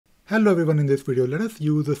Hello everyone, in this video let us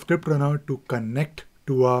use a ScriptRunner to connect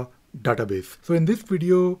to a database. So in this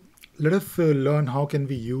video let us learn how can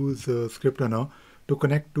we use ScriptRunner to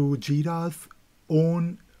connect to Jira's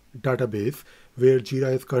own database where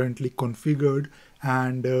Jira is currently configured,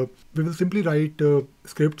 and we will simply write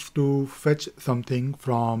scripts to fetch something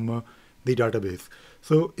from the database.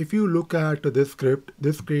 So if you look at this script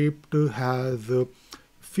has a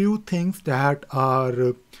few things that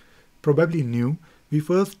are probably new. We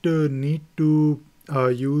first need to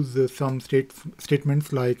use some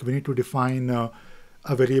statements, like we need to define a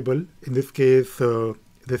variable. In this case,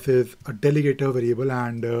 this is a delegator variable,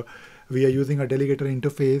 and we are using a delegator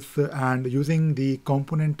interface, and using the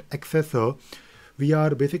component accessor, we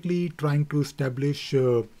are basically trying to establish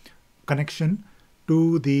connection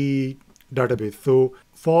to the database. So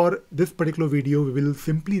for this particular video, we will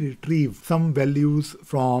simply retrieve some values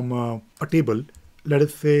from a table, let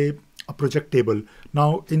us say a project table.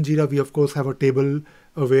 Now in Jira, we of course have a table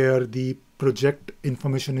where the project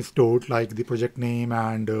information is stored, like the project name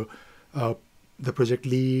and the project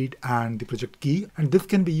lead and the project key. And this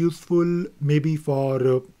can be useful maybe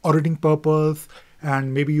for auditing purpose,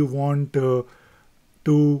 and maybe you want to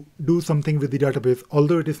do something with the database,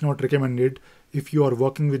 although it is not recommended if you are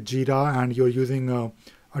working with Jira and you're using a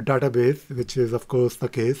database, which is of course the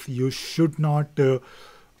case. You should not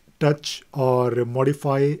touch or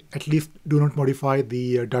modify, at least do not modify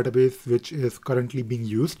the database which is currently being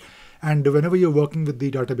used. And whenever you're working with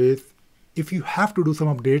the database, if you have to do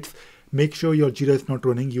some updates, make sure your Jira is not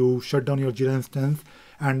running. You shut down your Jira instance,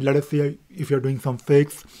 and let us say if you're doing some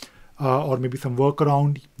fix or maybe some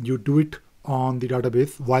workaround, you do it on the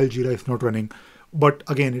database while Jira is not running. But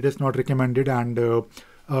again, it is not recommended, and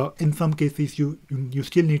in some cases you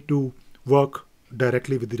still need to work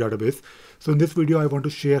directly with the database. So in this video, I want to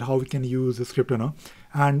share how we can use ScriptRunner.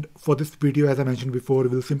 And for this video, as I mentioned before,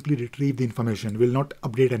 we'll simply retrieve the information. We'll not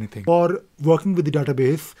update anything. For working with the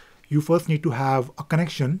database, you first need to have a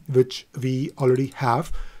connection, which we already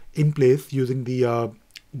have in place using the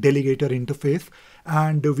delegator interface.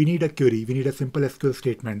 And we need a query. We need a simple SQL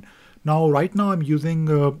statement. Now, right now I'm using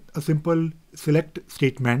a simple select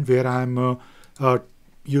statement where I'm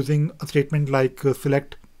using a statement like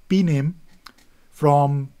select pname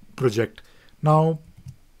from project. Now,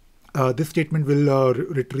 this statement will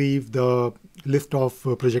retrieve the list of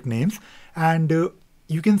project names, and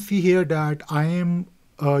you can see here that I am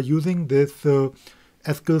using this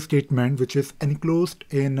SQL statement, which is enclosed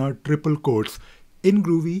in triple quotes. In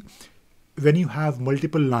Groovy, when you have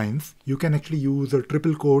multiple lines, you can actually use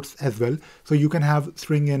triple quotes as well. So you can have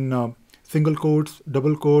string in single quotes,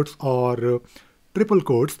 double quotes, or triple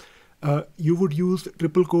quotes. You would use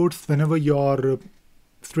triple quotes whenever your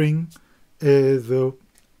string is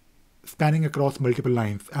spanning across multiple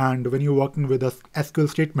lines. And when you're working with a SQL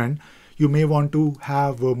statement, you may want to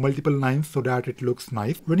have multiple lines so that it looks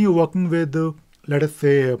nice. When you're working with, let us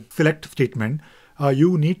say, a select statement,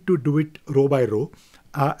 you need to do it row by row.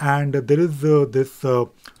 And there is this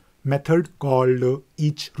method called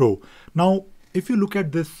each row. Now, if you look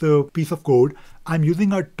at this piece of code, I'm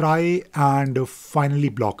using a try and finally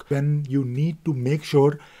block. When you need to make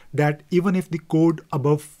sure that even if the code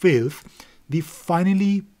above fails, the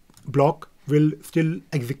finally block will still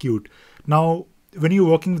execute. Now, when you're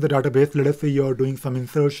working with the database, let us say you're doing some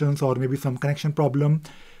insertions or maybe some connection problem,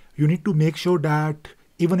 you need to make sure that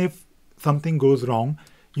even if something goes wrong,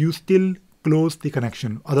 you still close the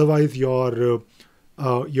connection. Otherwise, your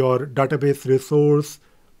database resource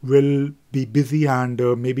will be busy, and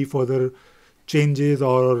maybe further changes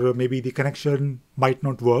or maybe the connection might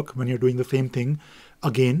not work when you're doing the same thing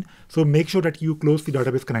again. So make sure that you close the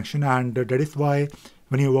database connection, and that is why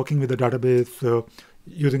when you're working with the database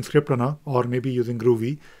using ScriptRunner or maybe using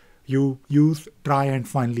Groovy, you use try and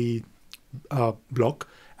finally block.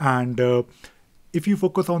 And if you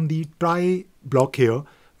focus on the try block here,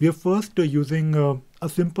 we are first using a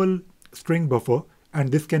simple string buffer, and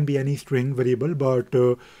this can be any string variable, but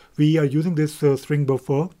we are using this string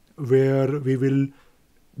buffer where we will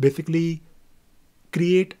basically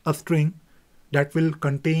create a string that will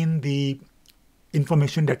contain the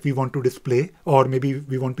information that we want to display or maybe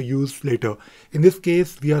we want to use later. In this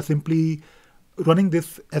case, we are simply running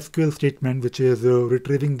this SQL statement, which is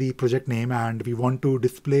retrieving the project name, and we want to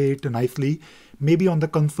display it nicely, maybe on the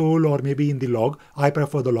console or maybe in the log. I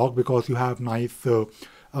prefer the log because you have nice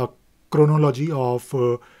chronology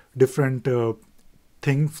of different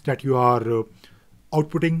things that you are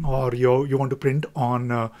outputting or you want to print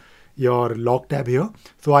on your log tab here.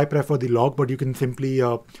 So I prefer the log, but you can simply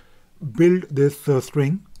build this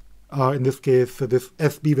string in this case this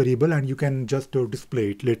SB variable, and you can just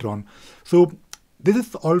display it later on. So this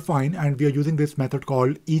is all fine, and we are using this method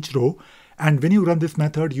called each row. And when you run this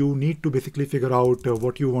method, you need to basically figure out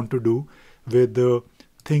what you want to do with the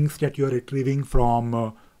things that you are retrieving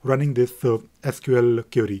from running this SQL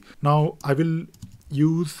query. Now I will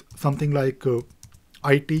use something like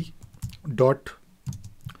it.getAt.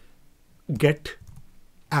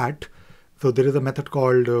 So there is a method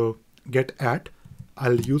called getAt.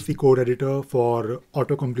 I'll use the code editor for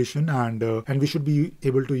auto completion, and we should be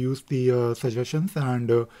able to use the suggestions.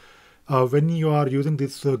 And when you are using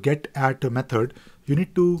this getAt method, you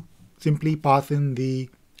need to simply pass in the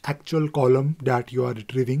actual column that you are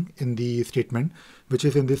retrieving in the statement, which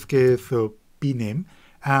is in this case pname.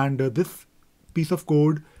 And this piece of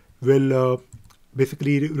code will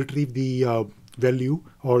basically retrieve the value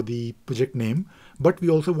or the project name, but we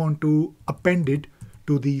also want to append it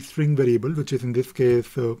to the string variable, which is in this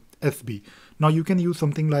case sb. Now you can use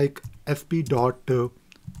something like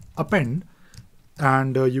sb.append,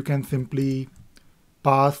 and you can simply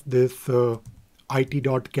pass this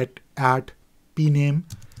it.getAt pname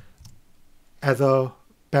as a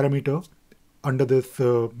parameter under this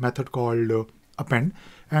method called append.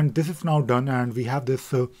 And this is now done, and we have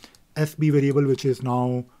this sb variable which is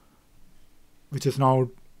now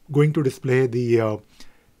going to display the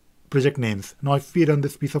project names. Now if we run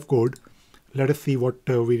this piece of code, let us see what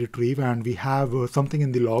we retrieve, and we have something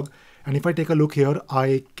in the log. And if I take a look here,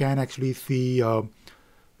 I can actually see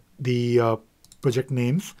the project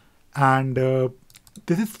names, and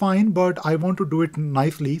this is fine, but I want to do it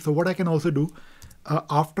nicely. So what I can also do,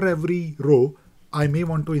 after every row, I may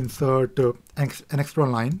want to insert an extra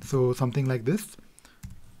line. So something like this,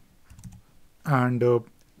 and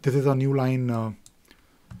this is a new line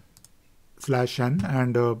 /n,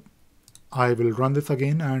 and I will run this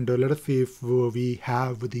again, and let us see if we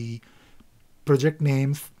have the project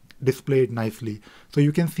names displayed nicely. So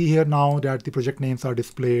you can see here now that the project names are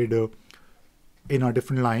displayed in a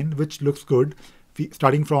different line, which looks good,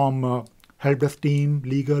 starting from help desk team,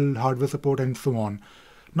 legal, hardware support, and so on.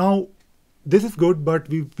 Now this is good, but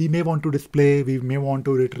we may want to display, we may want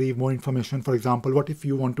to retrieve more information. For example, what if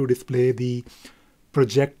you want to display the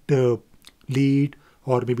project lead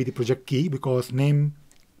or maybe the project key, because name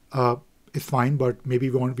is fine, but maybe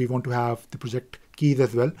we want to have the project keys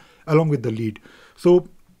as well along with the lead. So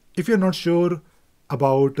if you're not sure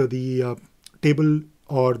about the table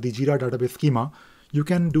or the Jira database schema, you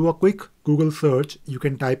can do a quick Google search. You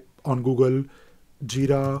can type on Google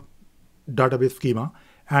Jira database schema,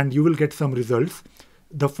 and you will get some results.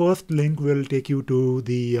 The first link will take you to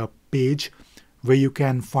the page where you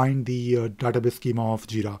can find the database schema of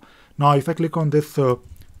Jira. Now if I click on this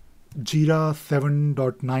Jira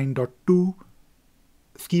 7.9.2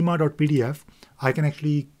 schema.pdf, I can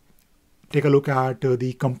actually take a look at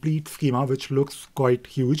the complete schema, which looks quite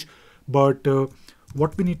huge. But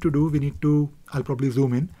what we need to do, I'll probably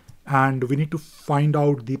zoom in, and we need to find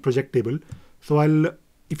out the project table. So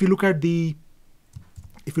if you look at the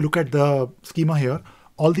schema here,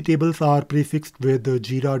 all the tables are prefixed with the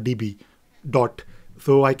Jira DB dot.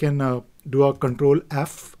 So I can do a Control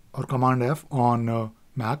F or Command F on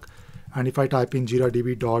Mac, and if I type in Jira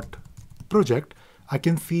DB dot project, I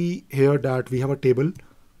can see here that we have a table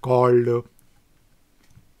called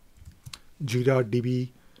Jira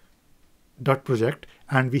DB dot project,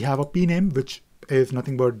 and we have a pname which is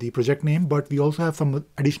nothing but the project name, but we also have some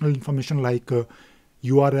additional information like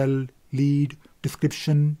URL, lead,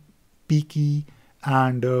 description, p key,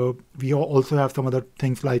 and we also have some other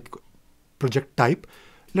things like project type.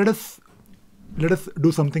 Let us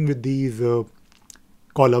do something with these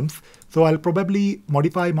columns. So I'll probably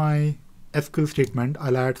modify my SQL statement.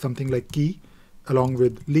 I'll add something like key along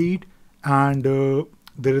with lead, and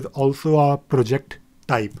there is also a project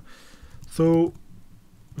type. So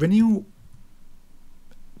when you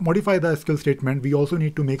modify the SQL statement, we also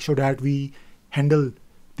need to make sure that we handle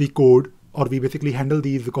the code, or we basically handle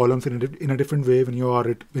these columns in a different way when you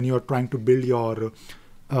are trying to build your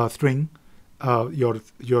string,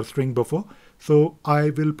 your string buffer. So I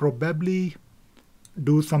will probably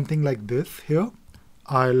do something like this here.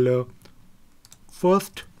 I'll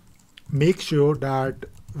first make sure that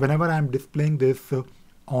whenever I'm displaying this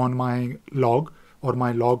on my log or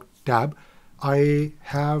my log tab, I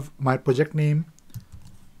have my project name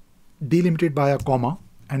delimited by a comma,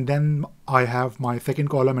 and then I have my second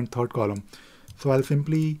column and third column. So I'll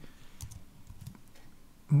simply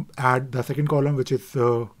add the second column, which is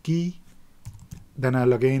key. Then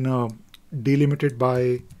I'll again delimit it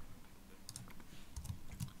by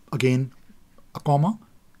again a comma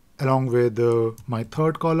along with my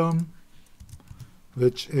third column,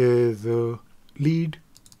 which is lead,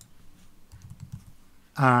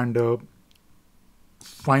 and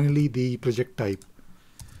finally the project type.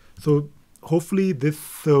 So hopefully this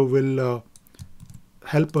will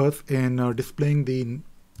help us in displaying the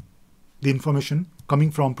information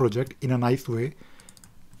coming from project in a nice way.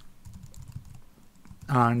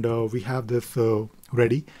 And we have this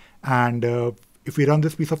ready. And if we run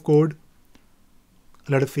this piece of code,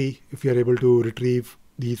 let us see if we are able to retrieve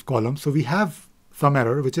these columns. So we have some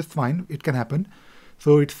error, which is fine. It can happen.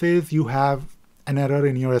 So it says you have an error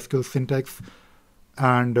in your SQL syntax,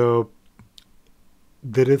 and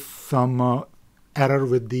there is some error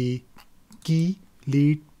with the key,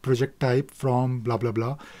 lead, project type from blah blah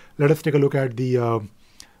blah. Let us take a look at the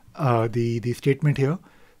statement here.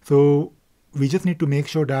 So we just need to make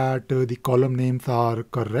sure that the column names are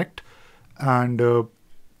correct, and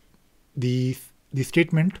the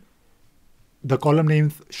statement, the column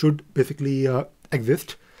names should basically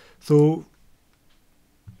exist. So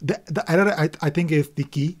the error I think is the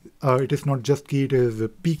key. It is not just key, it is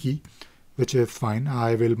P key, which is fine.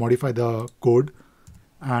 I will modify the code,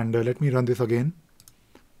 and let me run this again.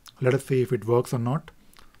 Let us see if it works or not.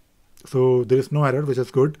 So there is no error, which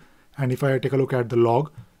is good. And if I take a look at the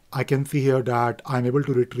log, I can see here that I'm able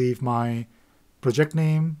to retrieve my project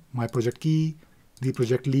name, my project key, the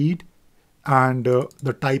project lead, and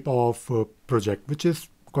the type of project, which is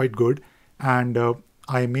quite good. And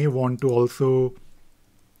I may want to also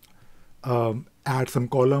add some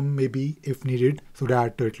column maybe if needed, so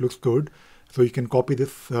that it looks good. So you can copy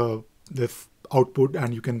this this output,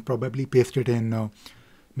 and you can probably paste it in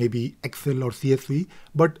maybe Excel or CSV.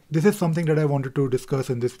 But this is something that I wanted to discuss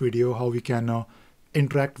in this video, how we can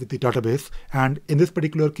interact with the database. And in this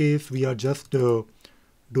particular case, we are just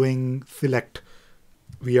doing select.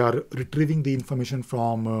 We are retrieving the information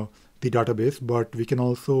from the database, but we can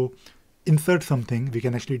also insert something. We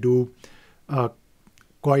can actually do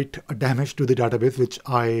quite a damage to the database, which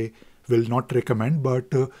I will not recommend.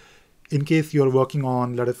 But in case you're working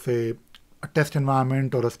on, let us say, a test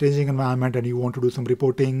environment or a staging environment, and you want to do some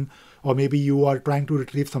reporting, or maybe you are trying to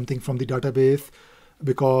retrieve something from the database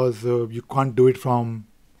because you can't do it from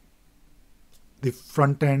the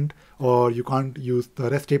front end, or you can't use the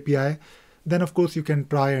REST API, then of course you can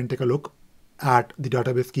try and take a look at the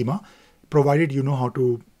database schema, provided you know how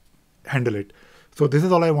to handle it. So this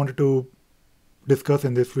is all I wanted to discuss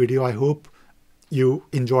in this video. I hope you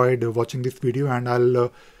enjoyed watching this video, and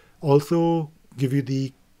I'll also give you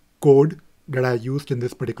the code that I used in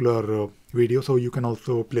this particular video, so you can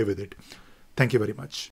also play with it. Thank you very much.